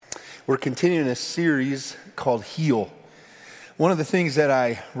We're continuing a series called Heal. One of the things that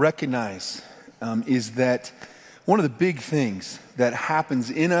I recognize is that one of the big things that happens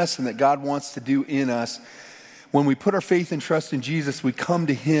in us and that God wants to do in us when we put our faith and trust in Jesus, we come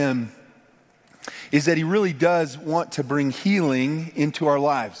to Him, is that He really does want to bring healing into our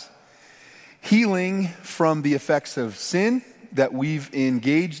lives. Healing from the effects of sin that we've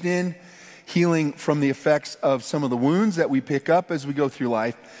engaged in, healing from the effects of some of the wounds that we pick up as we go through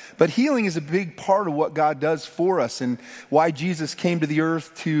life. But healing is a big part of what God does for us and why Jesus came to the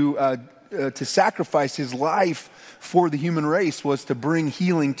earth to sacrifice His life for the human race was to bring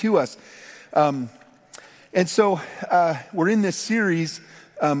healing to us. And so we're in this series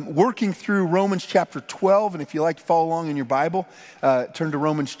working through Romans chapter 12. And if you like to follow along in your Bible, turn to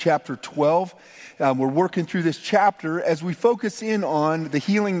Romans chapter 12. We're working through this chapter as we focus in on the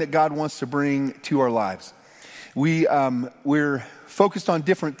healing that God wants to bring to our lives. We're focused on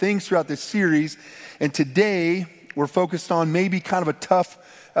different things throughout this series, and today we're focused on maybe kind of a tough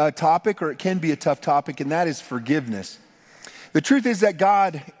topic, or it can be a tough topic, and that is forgiveness. The truth is that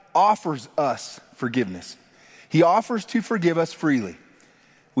God offers us forgiveness. He offers to forgive us freely.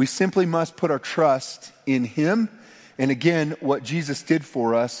 We simply must put our trust in Him. And again, what Jesus did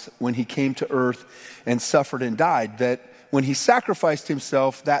for us when He came to earth and suffered and died, that when He sacrificed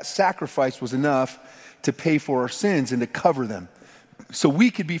Himself, that sacrifice was enough to pay for our sins and to cover them so we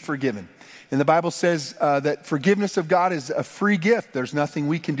could be forgiven. And the Bible says that forgiveness of God is a free gift. There's nothing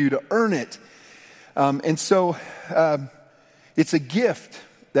we can do to earn it. And so it's a gift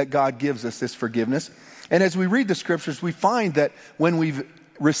that God gives us, this forgiveness. And as we read the scriptures, we find that when we've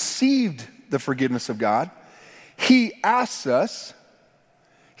received the forgiveness of God, He asks us,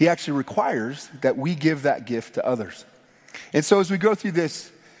 He actually requires that we give that gift to others. And so as we go through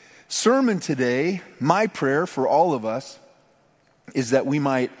this sermon today, my prayer for all of us is that we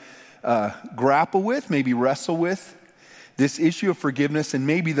might grapple with, maybe wrestle with this issue of forgiveness, and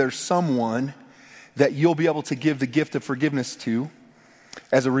maybe there's someone that you'll be able to give the gift of forgiveness to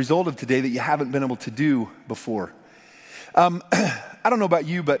as a result of today that you haven't been able to do before. I don't know about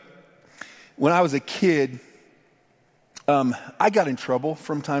you, but when I was a kid, I got in trouble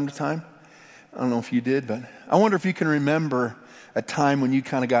from time to time. I don't know if you did, but I wonder if you can remember a time when you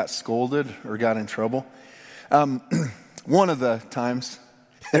kind of got scolded or got in trouble. One of the times,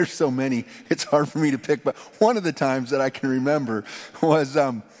 there's so many, it's hard for me to pick, but one of the times that I can remember was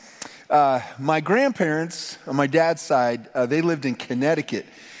my grandparents on my dad's side, they lived in Connecticut.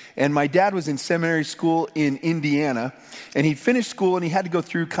 And my dad was in seminary school in Indiana, and he'd finished school and he had to go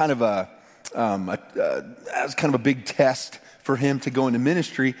through kind of it was kind of a big test for him to go into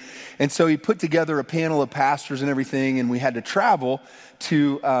ministry. And so he put together a panel of pastors and everything, and we had to travel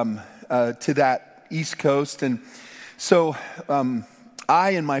to that East Coast. And so I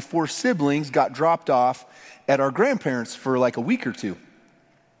and my 4 siblings got dropped off at our grandparents' for like a week or two.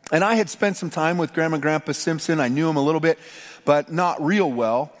 And I had spent some time with Grandma and Grandpa Simpson. I knew them a little bit, but not real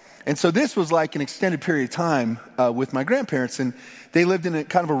well. And so this was like an extended period of time with my grandparents. And they lived in a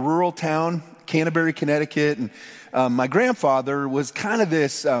kind of a rural town, Canterbury, Connecticut. And my grandfather was kind of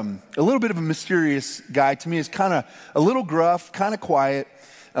this, a little bit of a mysterious guy to me. He's kind of a little gruff, kind of quiet.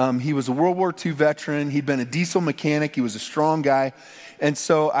 He was a World War II veteran. He'd been a diesel mechanic. He was a strong guy. And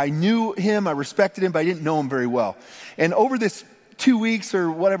so I knew him, I respected him, but I didn't know him very well. And over this 2 weeks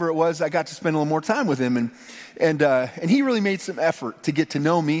or whatever it was, I got to spend a little more time with him. And he really made some effort to get to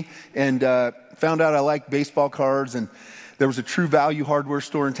know me, and found out I liked baseball cards. And there was a True Value hardware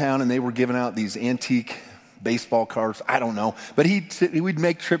store in town, and they were giving out these antique baseball cards. I don't know. But we'd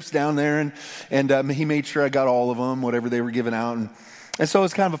make trips down there, and he made sure I got all of them, whatever they were giving out. And so it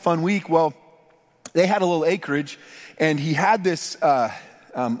was kind of a fun week. Well, they had a little acreage, and he had this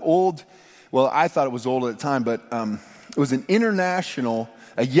old, well, I thought it was old at the time, but it was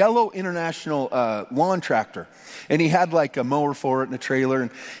a yellow International lawn tractor. And he had like a mower for it and a trailer, and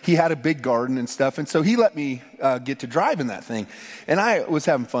he had a big garden and stuff. And so he let me get to drive in that thing. And I was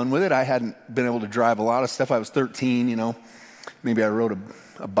having fun with it. I hadn't been able to drive a lot of stuff. I was 13, Maybe I rode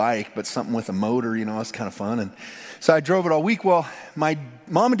a bike, but something with a motor, it was kind of fun. And so I drove it all week. Well, my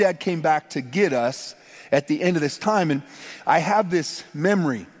mom and dad came back to get us at the end of this time. And I have this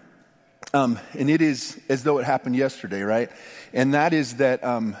memory. And it is as though it happened yesterday, right? And that is that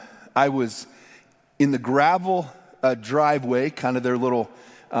I was in the gravel driveway, kind of their little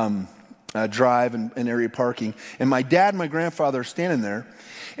drive and area parking. And my dad and my grandfather are standing there.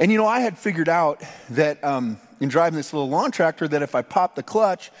 And, I had figured out that in driving this little lawn tractor that if I popped the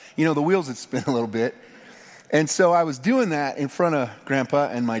clutch, the wheels would spin a little bit. And so I was doing that in front of Grandpa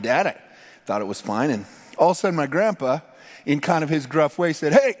and my dad. I thought it was fine. And all of a sudden my grandpa, in kind of his gruff way,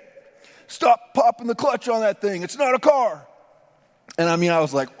 said, "Hey, stop popping the clutch on that thing. It's not a car. And I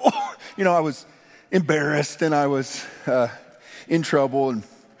was like, oh, I was embarrassed and I was in trouble. And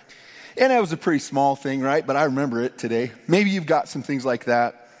that was a pretty small thing, right? But I remember it today. Maybe you've got some things like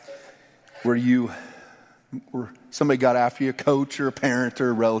that where somebody got after you, a coach or a parent or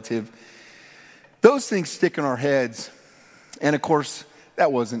a relative. Those things stick in our heads. And of course,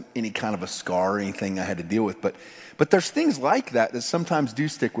 that wasn't any kind of a scar or anything I had to deal with. But there's things like that sometimes do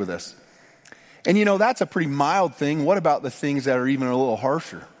stick with us. And that's a pretty mild thing. What about the things that are even a little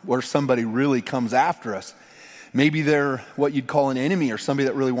harsher, where somebody really comes after us? Maybe they're what you'd call an enemy or somebody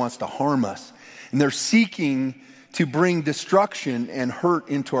that really wants to harm us. And they're seeking to bring destruction and hurt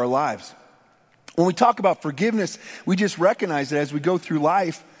into our lives. When we talk about forgiveness, we just recognize that as we go through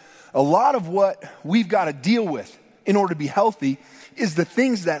life, a lot of what we've got to deal with in order to be healthy is the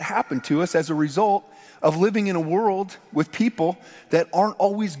things that happen to us as a result of living in a world with people that aren't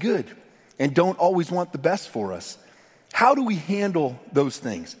always good and don't always want the best for us. How do we handle those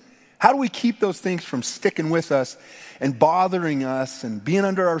things? How do we keep those things from sticking with us and bothering us and being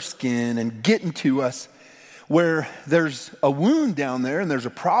under our skin and getting to us, where there's a wound down there and there's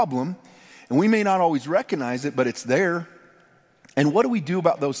a problem and we may not always recognize it, but it's there? And what do we do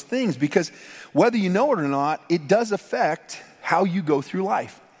about those things? Because whether you know it or not, it does affect how you go through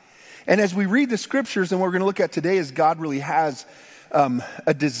life. And as we read the scriptures, and we're going to look at today, as God really has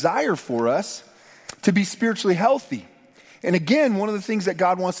a desire for us to be spiritually healthy. And again, one of the things that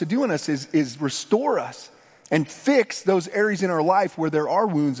God wants to do in us is restore us and fix those areas in our life where there are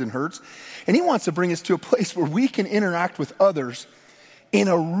wounds and hurts. And he wants to bring us to a place where we can interact with others in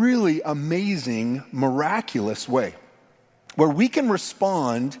a really amazing, miraculous way, where we can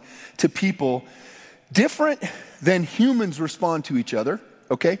respond to people different than humans respond to each other,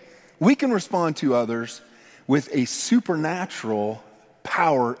 okay? We can respond to others with a supernatural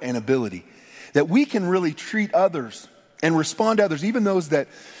power and ability, that we can really treat others and respond to others, even those that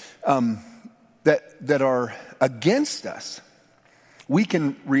are against us. We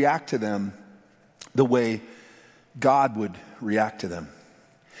can react to them the way God would react to them.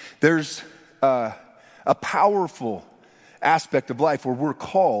 There's a powerful aspect of life where we're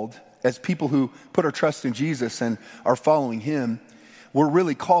called, as people who put our trust in Jesus and are following him, we're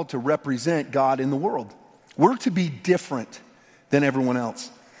really called to represent God in the world. We're to be different than everyone else.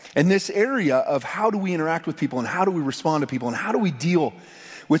 And this area of how do we interact with people and how do we respond to people and how do we deal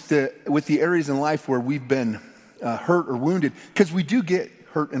with the areas in life where we've been hurt or wounded, because we do get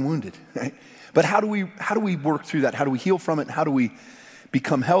hurt and wounded, right? But how do we work through that? How do we heal from it? How do we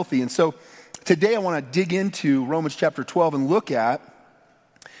become healthy? And so today I want to dig into Romans chapter 12 and look at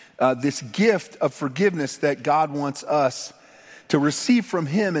this gift of forgiveness that God wants us to receive from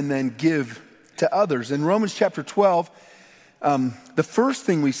him and then give to others. In Romans chapter 12, the first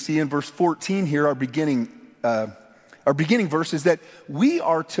thing we see in verse 14 here, our beginning verse, is that we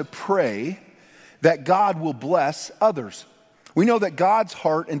are to pray that God will bless others. We know that God's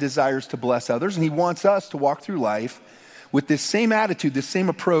heart and desires to bless others, and he wants us to walk through life with this same attitude, this same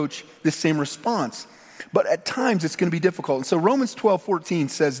approach, this same response. But at times it's going to be difficult. And so Romans 12:14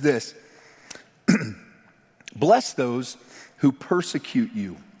 says this: bless those who persecute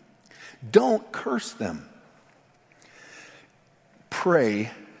you. Don't curse them. Pray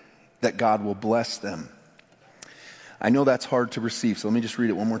that God will bless them. I know that's hard to receive, so let me just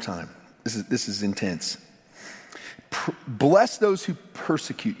read it one more time. This is intense. Bless those who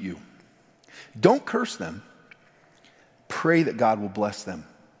persecute you. Don't curse them. Pray that God will bless them.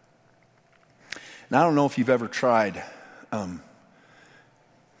 Now, I don't know if you've ever tried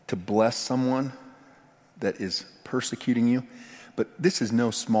to bless someone that is persecuting you, but this is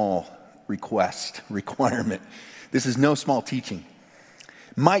no small requirement. This is no small teaching.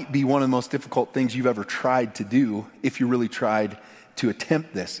 Might be one of the most difficult things you've ever tried to do if you really tried to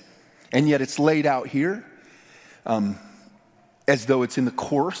attempt this. And yet it's laid out here as though it's in the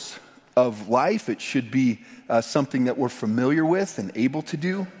course of life. It should be something that we're familiar with and able to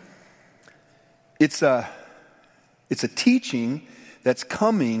do. It's a teaching that's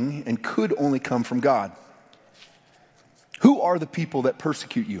coming and could only come from God. Who are the people that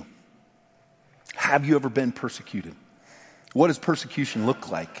persecute you? Have you ever been persecuted? What does persecution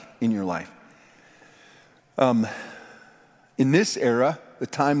look like in your life? In this era, the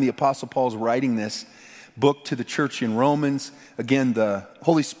time the Apostle Paul's writing this book to the church in Romans, again, the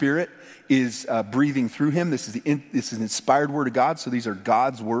Holy Spirit is breathing through him. This is an inspired word of God, so these are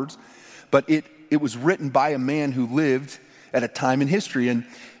God's words. But it was written by a man who lived at a time in history, and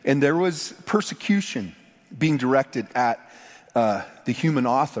there was persecution being directed at the human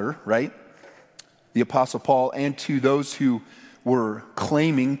author, right? The Apostle Paul, and to those who were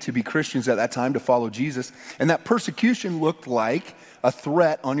claiming to be Christians at that time, to follow Jesus. And that persecution looked like a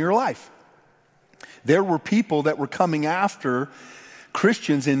threat on your life. There were people that were coming after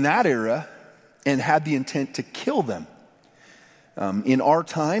Christians in that era and had the intent to kill them. In our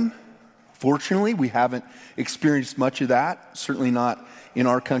time, fortunately, we haven't experienced much of that, certainly not in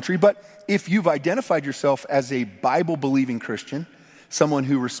our country. But if you've identified yourself as a Bible-believing Christian, someone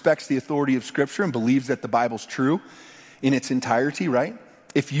who respects the authority of Scripture and believes that the Bible's true in its entirety, right?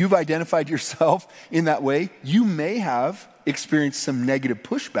 If you've identified yourself in that way, you may have experienced some negative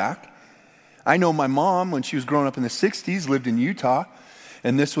pushback. I know my mom, when she was growing up in the 60s, lived in Utah,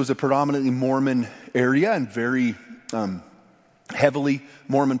 and this was a predominantly Mormon area and very heavily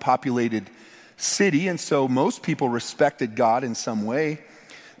Mormon populated city, and so most people respected God in some way.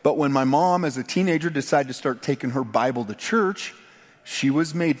 But when my mom, as a teenager, decided to start taking her Bible to church, she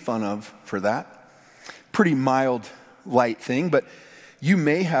was made fun of for that. Pretty mild, light thing, but you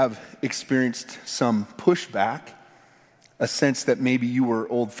may have experienced some pushback, a sense that maybe you were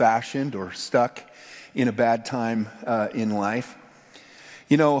old-fashioned or stuck in a bad time in life.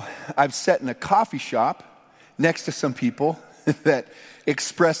 You know, I've sat in a coffee shop next to some people that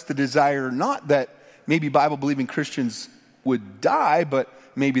expressed the desire, not that maybe Bible-believing Christians would die, but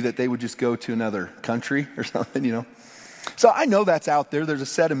maybe that they would just go to another country or something, you know. So I know that's out there. There's a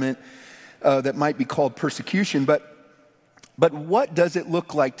sentiment that might be called persecution, but what does it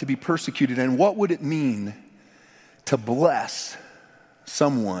look like to be persecuted, and what would it mean to bless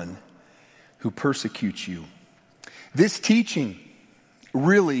someone who persecutes you? This teaching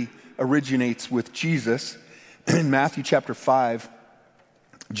really originates with Jesus. In Matthew chapter 5,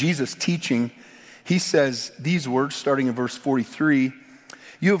 Jesus teaching, he says these words starting in verse 43,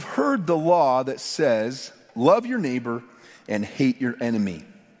 "You have heard the law that says, love your neighbor and hate your enemy.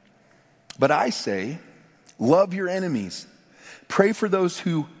 But I say, love your enemies. Pray for those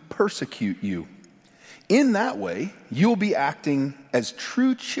who persecute you. In that way, you'll be acting as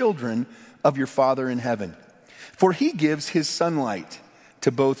true children of your Father in heaven. For he gives his sunlight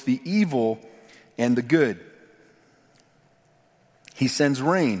to both the evil and the good. He sends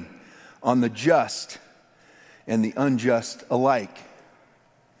rain on the just and the unjust alike."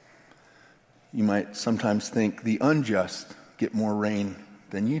 You might sometimes think the unjust get more rain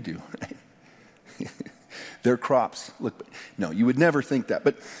than you do, right? Their crops look, no, you would never think that.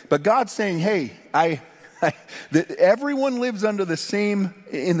 But God's saying, hey, that everyone lives under the same,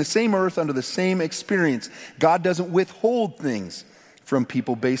 in the same earth, under the same experience. God doesn't withhold things from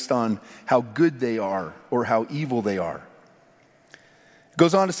people based on how good they are or how evil they are.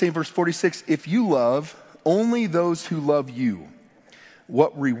 Goes on to say in verse 46, "If you love only those who love you,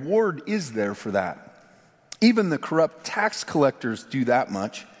 what reward is there for that? Even the corrupt tax collectors do that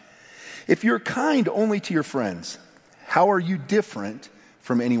much. If you're kind only to your friends, how are you different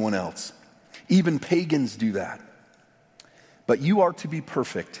from anyone else? Even pagans do that. But you are to be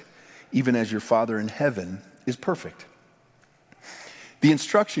perfect, even as your Father in heaven is perfect." The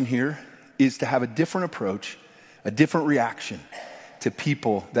instruction here is to have a different approach, a different reaction to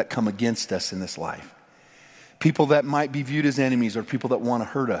people that come against us in this life. People that might be viewed as enemies or people that want to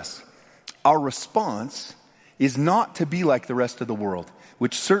hurt us. Our response is not to be like the rest of the world,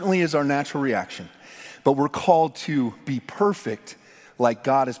 which certainly is our natural reaction. But we're called to be perfect like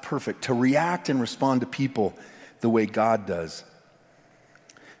God is perfect, to react and respond to people the way God does.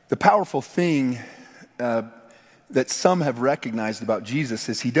 The powerful thing that some have recognized about Jesus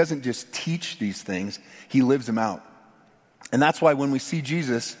is he doesn't just teach these things, he lives them out. And that's why when we see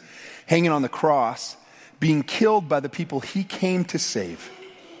Jesus hanging on the cross, being killed by the people he came to save,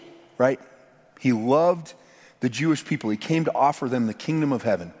 right? He loved the Jewish people. He came to offer them the kingdom of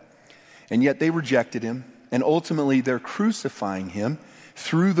heaven. And yet they rejected him, and ultimately they're crucifying him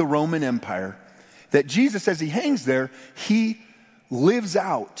through the Roman Empire. That Jesus, as he hangs there, he lives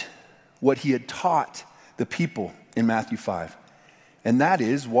out what he had taught the people in Matthew 5. And that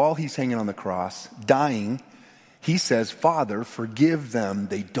is, while he's hanging on the cross, dying, he says, "Father, forgive them.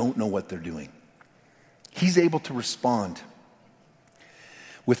 They don't know what they're doing." He's able to respond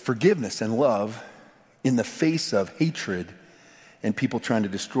with forgiveness and love in the face of hatred and people trying to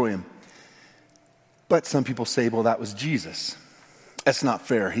destroy him. But some people say, well, that was Jesus. That's not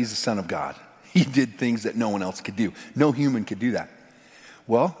fair. He's the Son of God. He did things that no one else could do. No human could do that.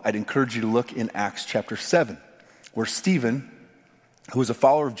 Well, I'd encourage you to look in Acts chapter 7, where Stephen, who was a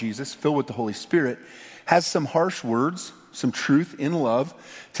follower of Jesus, filled with the Holy Spirit, has some harsh words, some truth in love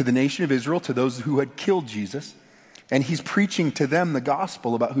to the nation of Israel, to those who had killed Jesus. And he's preaching to them the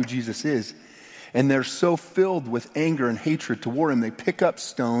gospel about who Jesus is. And they're so filled with anger and hatred toward him, they pick up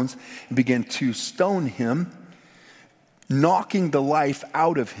stones and begin to stone him. knocking the life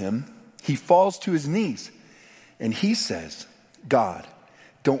out of him, he falls to his knees and he says, God,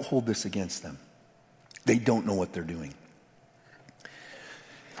 don't hold this against them. They don't know what they're doing.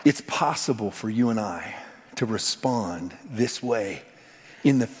 It's possible for you and I to respond this way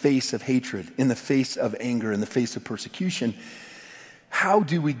in the face of hatred, in the face of anger, in the face of persecution. How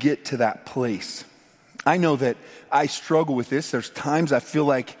do we get to that place? I know that I struggle with this. There's times I feel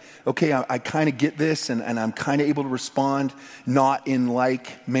like, okay, I kind of get this and I'm kind of able to respond not in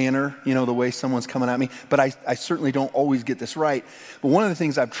like manner, the way someone's coming at me. But I certainly don't always get this right. But one of the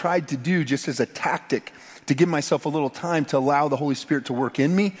things I've tried to do just as a tactic to give myself a little time to allow the Holy Spirit to work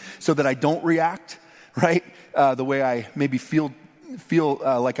in me so that I don't react, right? The way I maybe feel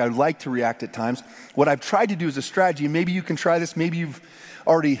like I'd like to react at times. What I've tried to do as a strategy, maybe you can try this, maybe you've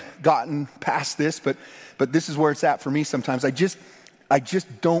already gotten past this, but this is where it's at for me sometimes. I just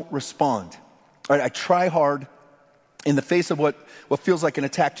don't respond. All right, I try hard in the face of what feels like an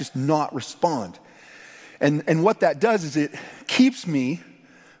attack, just not respond. And what that does is it keeps me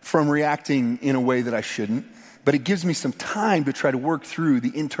from reacting in a way that I shouldn't, but it gives me some time to try to work through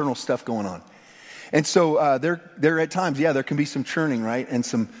the internal stuff going on. And so there at times, there can be some churning, right? And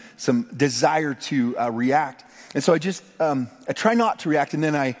some desire to react. And so I try not to react, and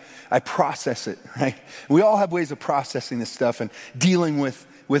then I process it, right? We all have ways of processing this stuff and dealing with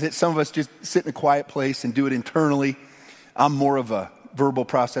it. Some of us just sit in a quiet place and do it internally. I'm more of a verbal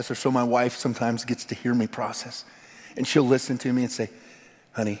processor, so my wife sometimes gets to hear me process. And she'll listen to me and say,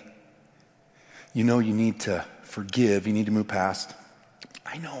 honey, you need to forgive. You need to move past.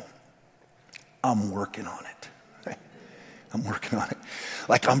 I know. I'm working on it. I'm working on it.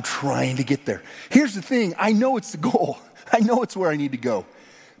 Like I'm trying to get there. Here's the thing. I know it's the goal. I know it's where I need to go.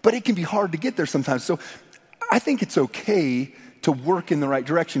 But it can be hard to get there sometimes. So I think it's okay to work in the right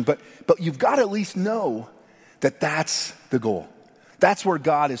direction. But you've got to at least know that that's the goal. That's where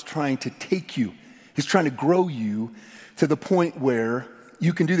God is trying to take you. He's trying to grow you to the point where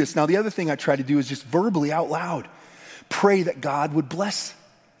you can do this. Now, the other thing I try to do is just verbally out loud pray that God would bless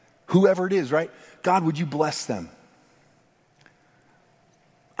whoever it is, right? God, would you bless them?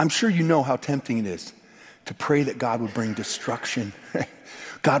 I'm sure you know how tempting it is to pray that God would bring destruction.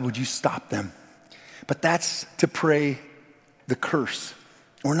 God, would you stop them? But that's to pray the curse.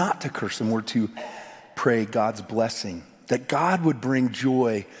 We're not to curse them. We're to pray God's blessing, that God would bring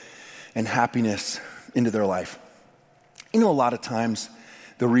joy and happiness into their life. A lot of times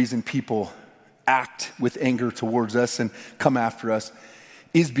the reason people act with anger towards us and come after us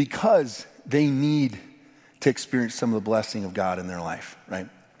is because they need to experience some of the blessing of God in their life, right?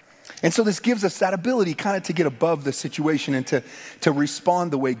 And so this gives us that ability kind of to get above the situation and to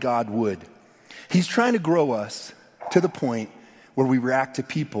respond the way God would. He's trying to grow us to the point where we react to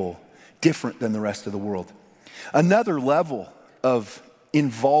people different than the rest of the world. Another level of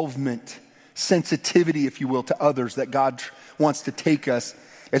involvement, sensitivity, if you will, to others that God wants to take us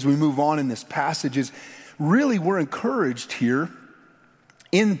as we move on in this passage is really we're encouraged here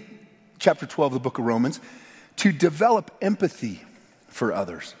in chapter 12 of the book of Romans to develop empathy for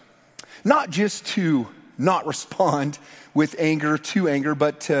others. Not just to not respond with anger to anger,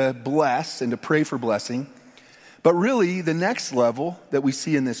 but to bless and to pray for blessing. But really, the next level that we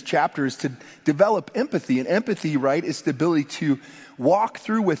see in this chapter is to develop empathy. And empathy, right, is the ability to walk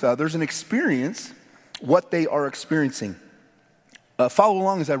through with others and experience what they are experiencing. Follow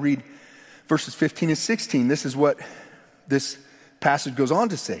along as I read verses 15 and 16. This is what this passage goes on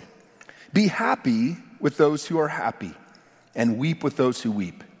to say. Be happy with those who are happy, and weep with those who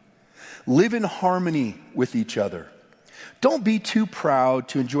weep. Live in harmony with each other. Don't be too proud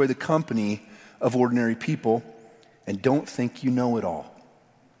to enjoy the company of ordinary people, and don't think you know it all.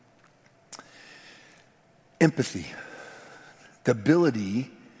 Empathy, the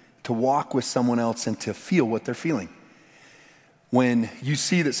ability to walk with someone else and to feel what they're feeling. When you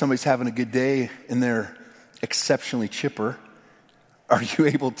see that somebody's having a good day and they're exceptionally chipper, are you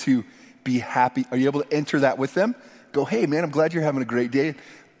able to be happy? Are you able to enter that with them? Go, hey man, I'm glad you're having a great day.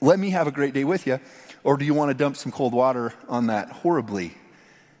 Let me have a great day with you. Or do you want to dump some cold water on that horribly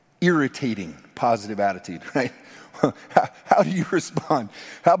irritating positive attitude, right? How do you respond?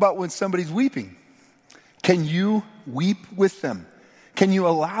 How about when somebody's weeping? Can you weep with them? Can you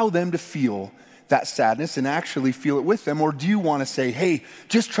allow them to feel that sadness and actually feel it with them? Or do you want to say, hey,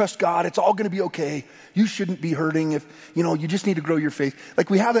 just trust God. It's all going to be okay. You shouldn't be hurting if, you just need to grow your faith. Like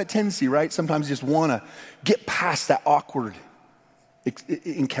we have that tendency, right? Sometimes just want to get past that awkward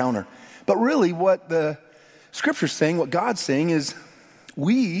encounter. But really what the scripture's saying, what God's saying is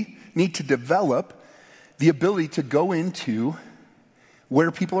we need to develop the ability to go into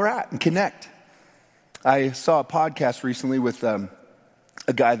where people are at and connect. I saw a podcast recently with a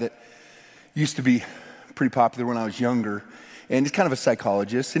guy that used to be pretty popular when I was younger, and he's kind of a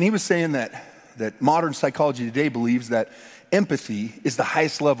psychologist, and he was saying that modern psychology today believes that empathy is the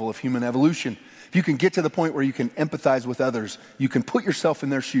highest level of human evolution. If you can get to the point where you can empathize with others, you can put yourself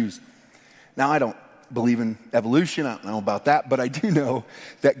in their shoes. Now, I don't believe in evolution, I don't know about that, but I do know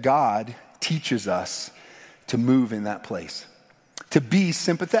that God teaches us to move in that place, to be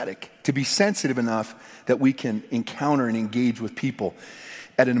sympathetic, to be sensitive enough that we can encounter and engage with people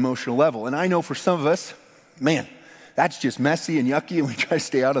at an emotional level. And I know for some of us, man, that's just messy and yucky, and we try to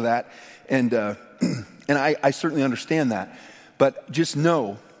stay out of that. And I certainly understand that. But just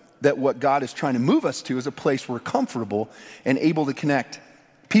know that what God is trying to move us to is a place where we're comfortable and able to connect.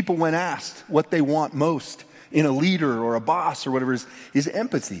 People, when asked what they want most in a leader or a boss or whatever, is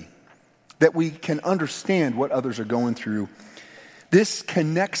empathy. That we can understand what others are going through. This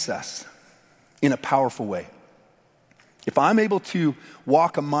connects us in a powerful way. If I'm able to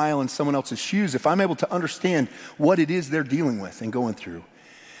walk a mile in someone else's shoes, if I'm able to understand what it is they're dealing with and going through,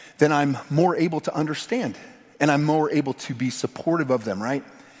 then I'm more able to understand and I'm more able to be supportive of them, right?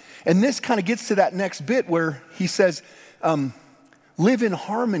 And this kind of gets to that next bit where he says, live in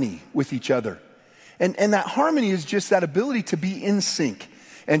harmony with each other. And that harmony is just that ability to be in sync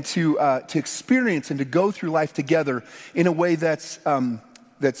and to experience and to go through life together in a way that's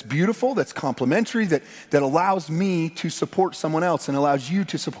beautiful, that's complementary, that allows me to support someone else and allows you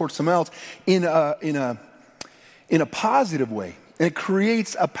to support someone else in a positive way. And it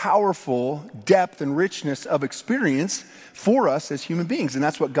creates a powerful depth and richness of experience for us as human beings. And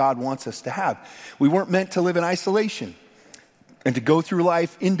that's what God wants us to have. We weren't meant to live in isolation and to go through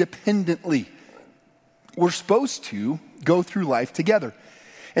life independently. We're supposed to go through life together.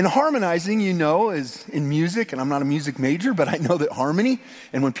 And harmonizing, is in music, and I'm not a music major, but I know that harmony,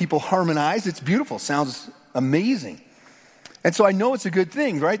 and when people harmonize, it's beautiful. It sounds amazing. And so I know it's a good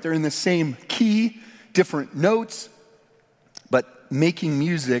thing, right? They're in the same key, different notes, but making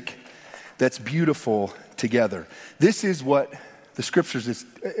music that's beautiful together. This is what the scriptures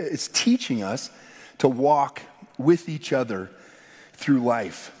is teaching us, to walk with each other through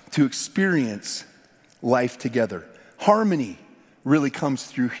life, to experience life together. Harmony really comes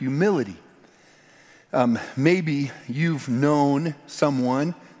through humility. Maybe you've known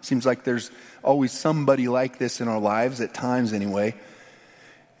someone, seems like there's always somebody like this in our lives, at times anyway,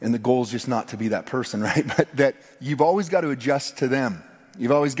 and the goal is just not to be that person, right? But that you've always got to adjust to them.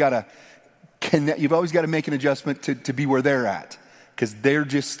 You've always got to connect, you've always got to make an adjustment to be where they're at, because they're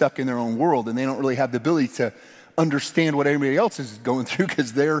just stuck in their own world and they don't really have the ability to understand what everybody else is going through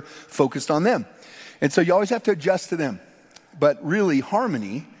because they're focused on them. And so you always have to adjust to them. But really,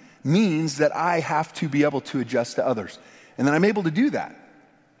 harmony means that I have to be able to adjust to others. And that I'm able to do that.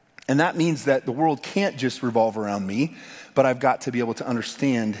 And that means that the world can't just revolve around me, but I've got to be able to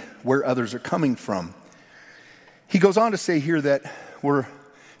understand where others are coming from. He goes on to say here that we're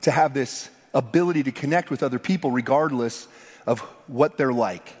to have this ability to connect with other people regardless of what they're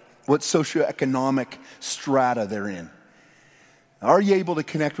like, what socioeconomic strata they're in. Are you able to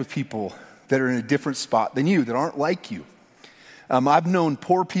connect with people that are in a different spot than you, that aren't like you? I've known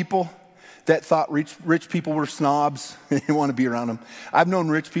poor people that thought rich people were snobs and didn't want to be around them. I've known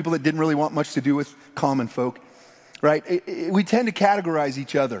rich people that didn't really want much to do with common folk, right? We tend to categorize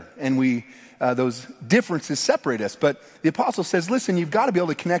each other, and those differences separate us. But the apostle says, listen, you've got to be able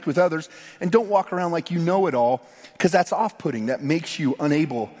to connect with others, and don't walk around like you know it all, because that's off-putting. That makes you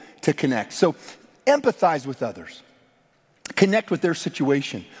unable to connect. So empathize with others. Connect with their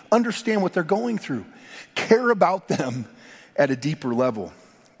situation. Understand what they're going through. Care about them at a deeper level.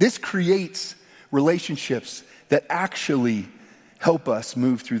 This creates relationships that actually help us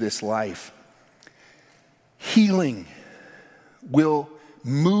move through this life. Healing will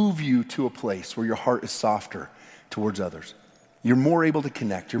move you to a place where your heart is softer towards others. You're more able to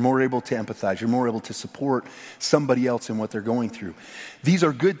connect. You're more able to empathize. You're more able to support somebody else in what they're going through. These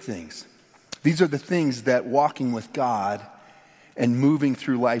are good things. These are the things that walking with God and moving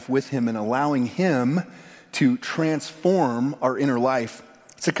through life with Him and allowing Him to transform our inner life,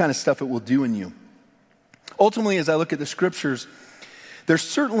 it's the kind of stuff it will do in you. Ultimately, as I look at the scriptures, there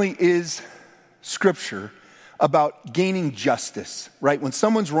certainly is scripture about gaining justice, right? When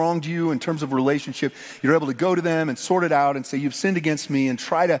someone's wronged you in terms of relationship, you're able to go to them and sort it out and say, you've sinned against me, and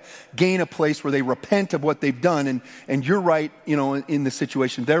try to gain a place where they repent of what they've done, and you're right, in the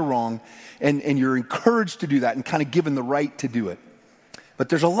situation, they're wrong, and you're encouraged to do that and kind of given the right to do it. But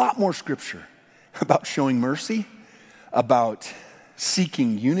there's a lot more scripture about showing mercy, about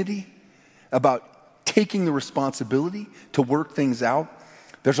seeking unity, about taking the responsibility to work things out.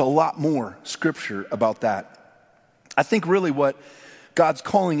 There's a lot more scripture about that. I think really what God's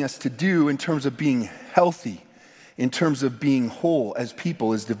calling us to do in terms of being healthy, in terms of being whole as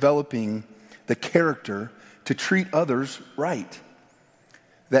people, is developing the character to treat others right.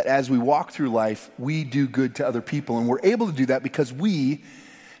 That as we walk through life, we do good to other people. And we're able to do that because we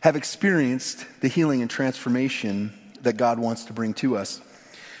have experienced the healing and transformation that God wants to bring to us.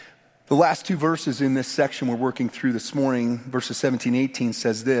 The last two verses in this section we're working through this morning, verses 17, 18,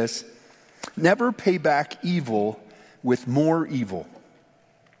 says this: never pay back evil with more evil.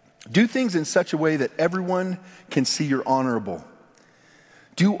 Do things in such a way that everyone can see you're honorable.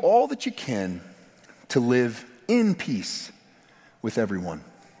 Do all that you can to live in peace with everyone.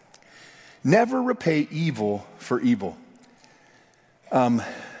 Never repay evil for evil.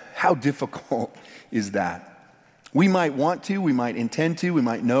 How difficult is that? We might want to, we might intend to, we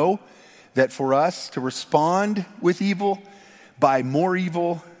might know that for us to respond with evil by more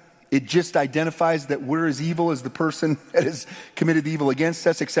evil, it just identifies that we're as evil as the person that has committed the evil against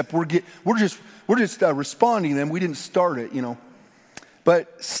us, except we're just responding to them. We didn't start it,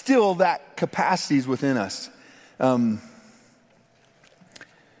 But still, that capacity is within us. One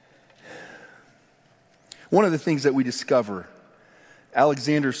of the things that we discover,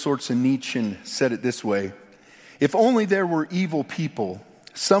 Alexander Solzhenitsyn said it this way: if only there were evil people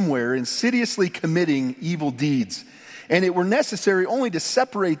somewhere insidiously committing evil deeds, and it were necessary only to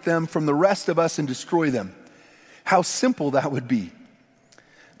separate them from the rest of us and destroy them, how simple that would be.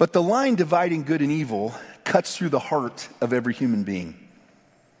 But the line dividing good and evil cuts through the heart of every human being.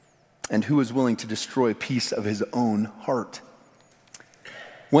 And who is willing to destroy a piece of his own heart?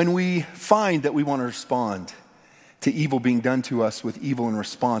 When we find that we want to respond to evil being done to us with evil in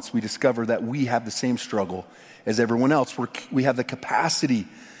response, we discover that we have the same struggle as everyone else. We have the capacity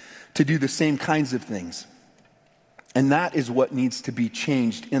to do the same kinds of things. And that is what needs to be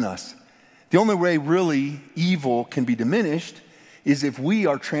changed in us. The only way really evil can be diminished is if we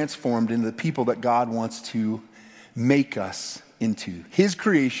are transformed into the people that God wants to make us into. His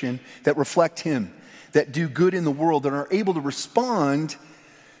creation that reflect Him, that do good in the world, that are able to respond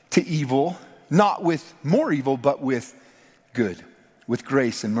to evil, not with more evil, but with good, with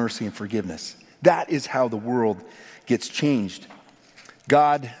grace and mercy and forgiveness. That is how the world gets changed.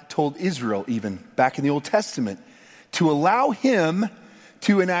 God told Israel, even back in the Old Testament, to allow Him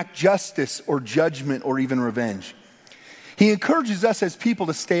to enact justice or judgment or even revenge. He encourages us as people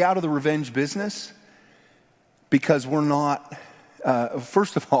to stay out of the revenge business because we're not,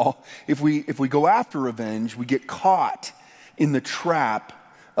 first of all, if we go after revenge, we get caught in the trap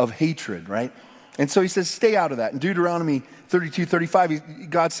of hatred, right? And so he says, stay out of that. In Deuteronomy 32:35,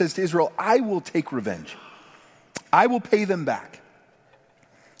 God says to Israel, I will take revenge. I will pay them back.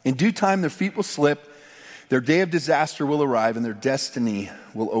 In due time, their feet will slip, their day of disaster will arrive, and their destiny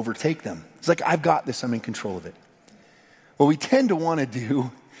will overtake them. It's like, I've got this, I'm in control of it. What we tend to want to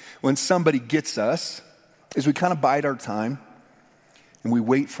do when somebody gets us is we kind of bide our time and we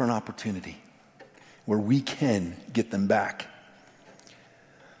wait for an opportunity where we can get them back.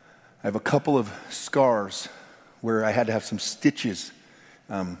 I have a couple of scars where I had to have some stitches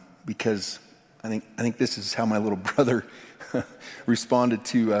because I think this is how my little brother responded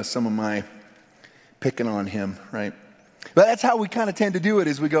to some of my picking on him, right? But that's how we kind of tend to do it,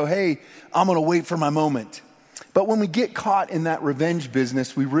 is we go, hey, I'm going to wait for my moment. But when we get caught in that revenge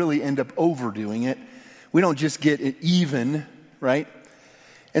business, we really end up overdoing it. We don't just get it even, right?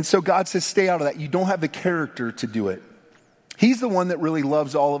 And so God says, stay out of that. You don't have the character to do it. He's the one that really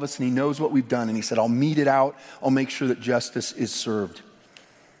loves all of us, and He knows what we've done. And He said, I'll mete it out. I'll make sure that justice is served.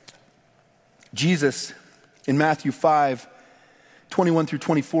 Jesus, in Matthew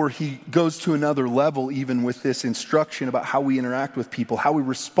 5:21-24, He goes to another level even with this instruction about how we interact with people, how we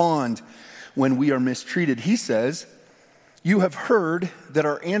respond when we are mistreated. He says, you have heard that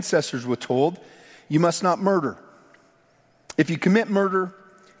our ancestors were told, you must not murder. If you commit murder,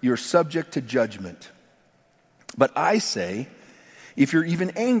 you're subject to judgment. But I say, if you're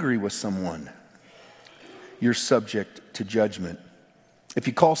even angry with someone, you're subject to judgment. If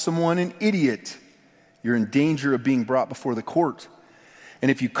you call someone an idiot, you're in danger of being brought before the court. And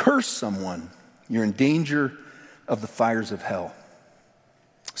if you curse someone, you're in danger of the fires of hell.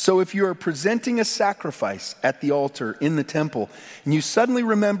 So if you are presenting a sacrifice at the altar in the temple, and you suddenly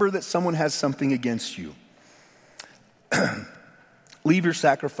remember that someone has something against you, leave your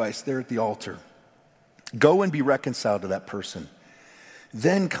sacrifice there at the altar. Go and be reconciled to that person.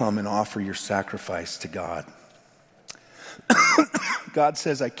 Then come and offer your sacrifice to God. God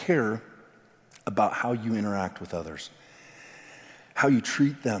says, I care about how you interact with others, how you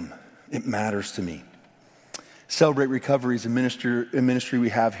treat them. It matters to me. Celebrate Recovery is a ministry we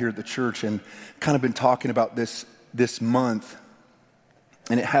have here at the church, and kind of been talking about this month.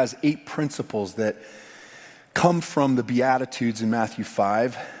 And it has 8 principles that come from the Beatitudes in Matthew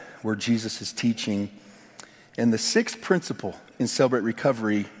 5, where Jesus is teaching. And the 6th principle in Celebrate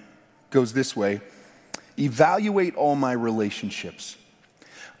Recovery goes this way: evaluate all my relationships.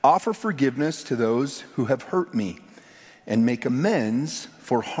 Offer forgiveness to those who have hurt me, and make amends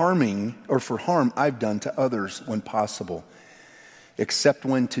for harm I've done to others when possible, except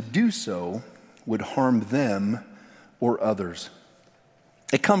when to do so would harm them or others.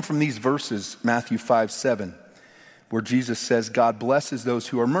 It comes from these verses, Matthew 5:7, where Jesus says, God blesses those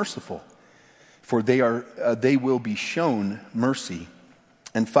who are merciful, for they will be shown mercy.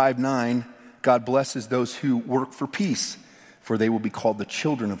 And 5:9, God blesses those who work for peace, for they will be called the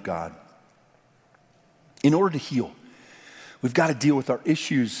children of God. In order to heal, we've got to deal with our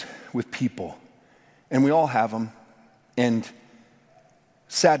issues with people. And we all have them. And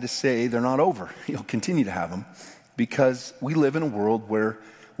sad to say, they're not over. You'll continue to have them, because we live in a world where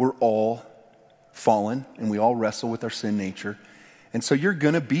we're all fallen and we all wrestle with our sin nature. And so you're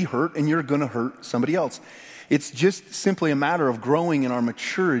going to be hurt, and you're going to hurt somebody else. It's just simply a matter of growing in our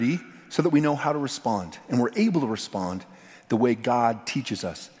maturity so that we know how to respond, and we're able to respond the way God teaches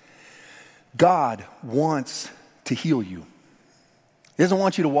us. God wants to heal you. He doesn't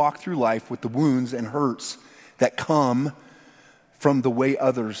want you to walk through life with the wounds and hurts that come from the way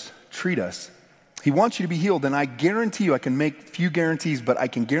others treat us. He wants you to be healed, and I guarantee you, I can make few guarantees, but I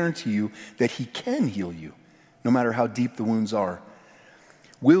can guarantee you that he can heal you, no matter how deep the wounds are.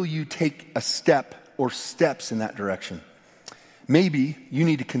 Will you take a step or steps in that direction? Maybe you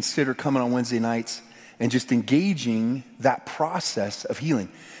need to consider coming on Wednesday nights and just engaging that process of healing.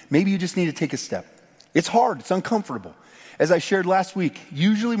 Maybe you just need to take a step. It's hard, it's uncomfortable. As I shared last week,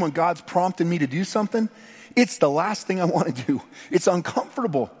 usually when God's prompting me to do something, it's the last thing I want to do. It's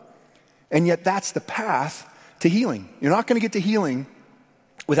uncomfortable. And yet that's the path to healing. You're not going to get to healing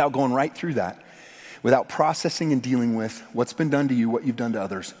without going right through that, without processing and dealing with what's been done to you, what you've done to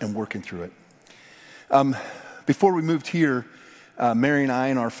others, and working through it. Before we moved here, Mary and I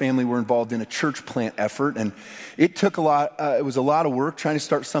and our family were involved in a church plant effort, and it took a lot. It was a lot of work. Trying to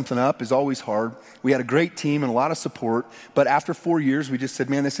start something up is always hard. We had a great team and a lot of support, but after 4 years, we just said,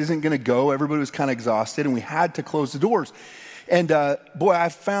 man, this isn't going to go. Everybody was kind of exhausted, and we had to close the doors. And boy, I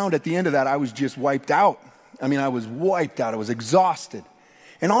found at the end of that, I was just wiped out. I mean, I was wiped out. I was exhausted.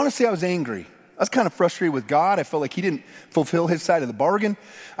 And honestly, I was angry. I was kind of frustrated with God. I felt like he didn't fulfill his side of the bargain.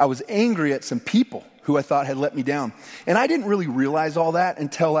 I was angry at some people who I thought had let me down. And I didn't really realize all that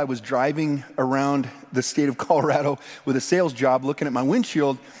until I was driving around the state of Colorado with a sales job, looking at my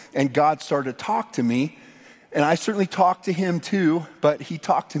windshield, and God started to talk to me. And I certainly talked to him too, but he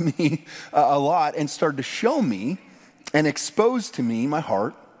talked to me a lot and started to show me and expose to me my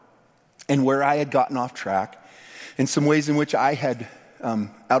heart and where I had gotten off track, and some ways in which I had,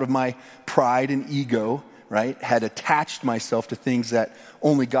 out of my pride and ego, right, had attached myself to things that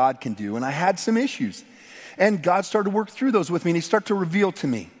only God can do. And I had some issues. And God started to work through those with me, and he started to reveal to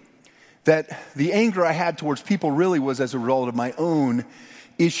me that the anger I had towards people really was as a result of my own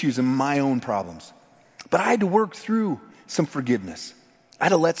issues and my own problems. But I had to work through some forgiveness. I had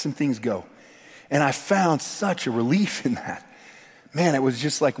to let some things go. And I found such a relief in that. Man, it was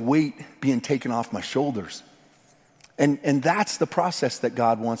just like weight being taken off my shoulders. And that's the process that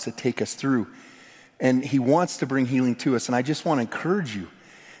God wants to take us through. And he wants to bring healing to us. And I just want to encourage you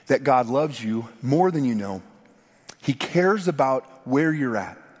that God loves you more than you know. He cares about where you're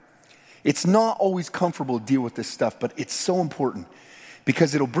at. It's not always comfortable to deal with this stuff, but it's so important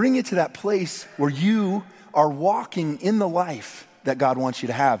because it'll bring you to that place where you are walking in the life that God wants you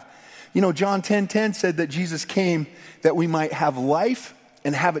to have. You know, John 10:10 said that Jesus came that we might have life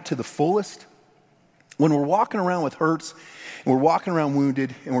and have it to the fullest. When we're walking around with hurts, and we're walking around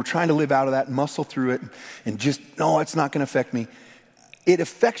wounded, and we're trying to live out of that and muscle through it, and just, no, it's not going to affect me. It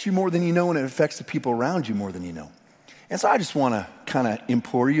affects you more than you know, and it affects the people around you more than you know. And so I just want to kind of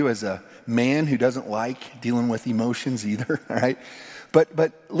implore you as a man who doesn't like dealing with emotions either, all right?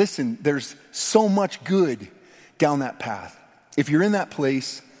 But listen, there's so much good down that path. If you're in that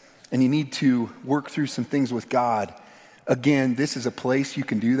place and you need to work through some things with God, again, this is a place you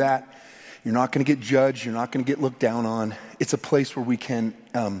can do that. You're not going to get judged. You're not going to get looked down on. It's a place where we can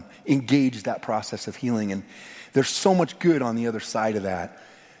engage that process of healing. And there's so much good on the other side of that.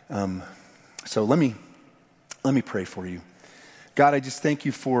 So let me pray for you. God, I just thank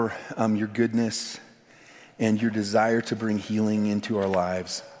you for your goodness and your desire to bring healing into our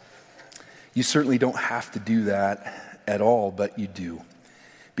lives. You certainly don't have to do that at all, but you do.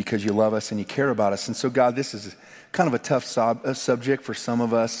 because you love us and you care about us. And so, God, this is kind of a tough subject for some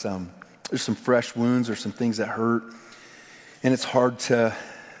of us. There's some fresh wounds or some things that hurt, and it's hard to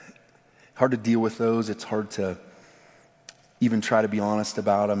deal with those. It's hard to even try to be honest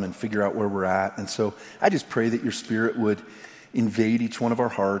about them and figure out where we're at. And so I just pray that your Spirit would invade each one of our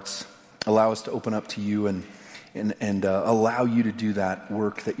hearts, allow us to open up to you and allow you to do that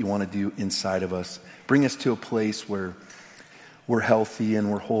work that you want to do inside of us. Bring us to a place where we're healthy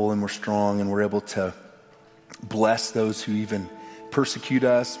and we're whole and we're strong and we're able to bless those who even persecute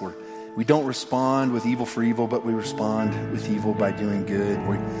us. We don't respond with evil for evil, but we respond with evil by doing good.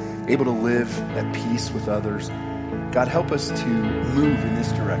 We're able to live at peace with others. God, help us to move in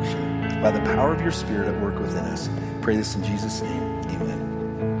this direction by the power of your Spirit at work within us. Pray this in Jesus' name. Amen.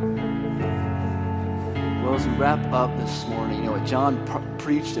 Well, as we wrap up this morning, what John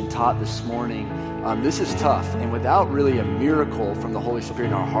preached and taught this morning, this is tough. And without really a miracle from the Holy Spirit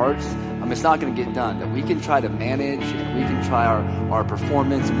in our hearts, it's not going to get done. That we can try to manage and we can try our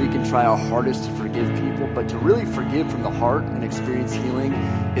performance and we can try our hardest to forgive people, but to really forgive from the heart and experience healing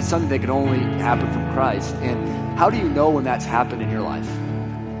is something that can only happen from Christ. And how do you know when that's happened in your life?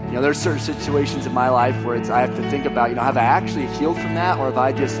 There's certain situations in my life where I have to think about, have I actually healed from that, or have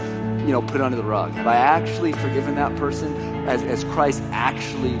I just, put it under the rug? Have I actually forgiven that person as Christ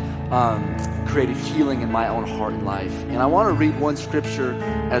actually created healing in my own heart and life? And I want to read one scripture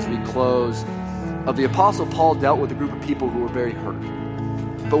as we close. Of the Apostle Paul dealt with a group of people who were very hurt.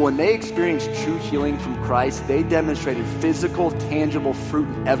 But when they experienced true healing from Christ, they demonstrated physical, tangible fruit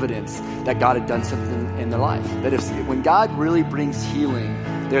and evidence that God had done something in their life. That when God really brings healing,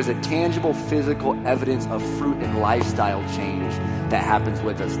 there's a tangible, physical evidence of fruit and lifestyle change that happens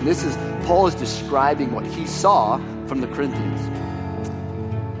with us. And Paul is describing what he saw from the Corinthians.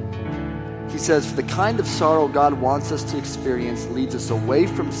 He says, "For the kind of sorrow God wants us to experience leads us away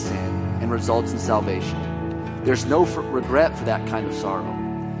from sin and results in salvation. There's no regret for that kind of sorrow.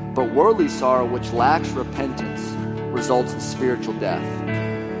 But worldly sorrow, which lacks repentance, results in spiritual death.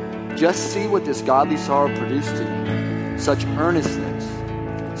 Just see what this godly sorrow produced in you. Such earnestness,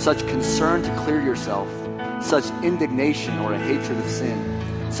 such concern to clear yourself, such indignation or a hatred of sin,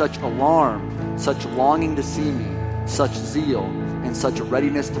 such alarm, such longing to see me, such zeal, and such a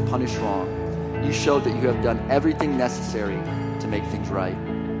readiness to punish wrong. You showed that you have done everything necessary to make things right."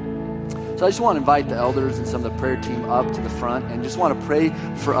 So I just want to invite the elders and some of the prayer team up to the front and just want to pray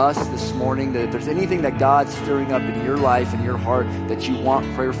for us this morning, that if there's anything that God's stirring up in your life and your heart that you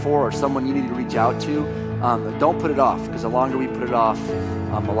want prayer for, or someone you need to reach out to, don't put it off, because the longer we put it off,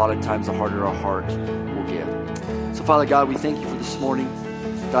 a lot of times the harder our heart will get. So Father God, we thank you for this morning.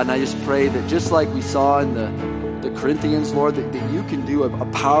 God, and I just pray that just like we saw in the Corinthians, Lord, that you can do a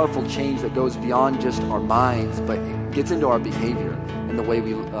powerful change that goes beyond just our minds, but it gets into our behavior and the way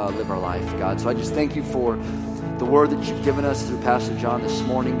we live our life, God. So I just thank you for the word that you've given us through Pastor John this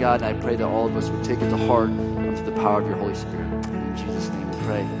morning, God, and I pray that all of us would take it to heart through the power of your Holy Spirit. In Jesus' name we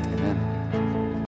pray.